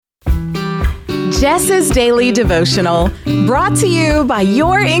Jess's Daily Devotional, brought to you by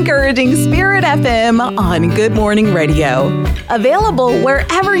your encouraging Spirit FM on Good Morning Radio. Available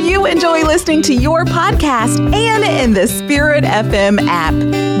wherever you enjoy listening to your podcast and in the Spirit FM app.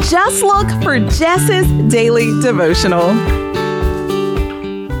 Just look for Jess's Daily Devotional.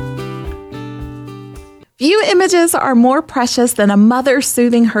 Few images are more precious than a mother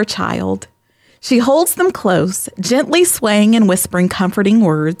soothing her child. She holds them close, gently swaying and whispering comforting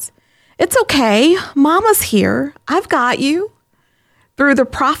words. It's okay. Mama's here. I've got you. Through the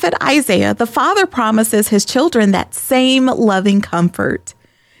prophet Isaiah, the Father promises his children that same loving comfort.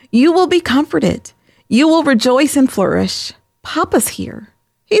 You will be comforted. You will rejoice and flourish. Papa's here.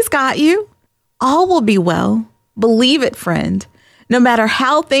 He's got you. All will be well. Believe it, friend. No matter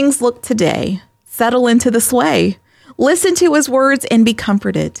how things look today, settle into the sway. Listen to his words and be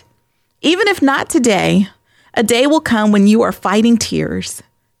comforted. Even if not today, a day will come when you are fighting tears.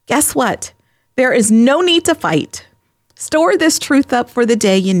 Guess what? There is no need to fight. Store this truth up for the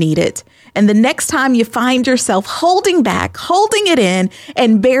day you need it. And the next time you find yourself holding back, holding it in,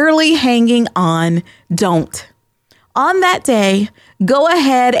 and barely hanging on, don't. On that day, go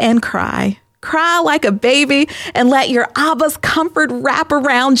ahead and cry. Cry like a baby and let your Abba's comfort wrap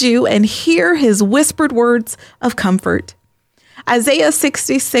around you and hear his whispered words of comfort. Isaiah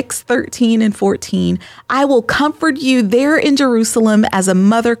 66:13 and 14, I will comfort you there in Jerusalem as a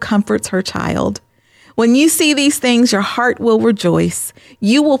mother comforts her child. When you see these things, your heart will rejoice.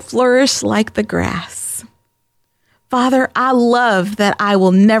 You will flourish like the grass. Father, I love that I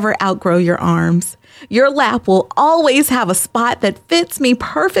will never outgrow your arms. Your lap will always have a spot that fits me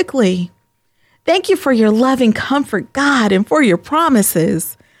perfectly. Thank you for your loving comfort, God, and for your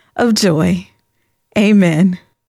promises of joy. Amen.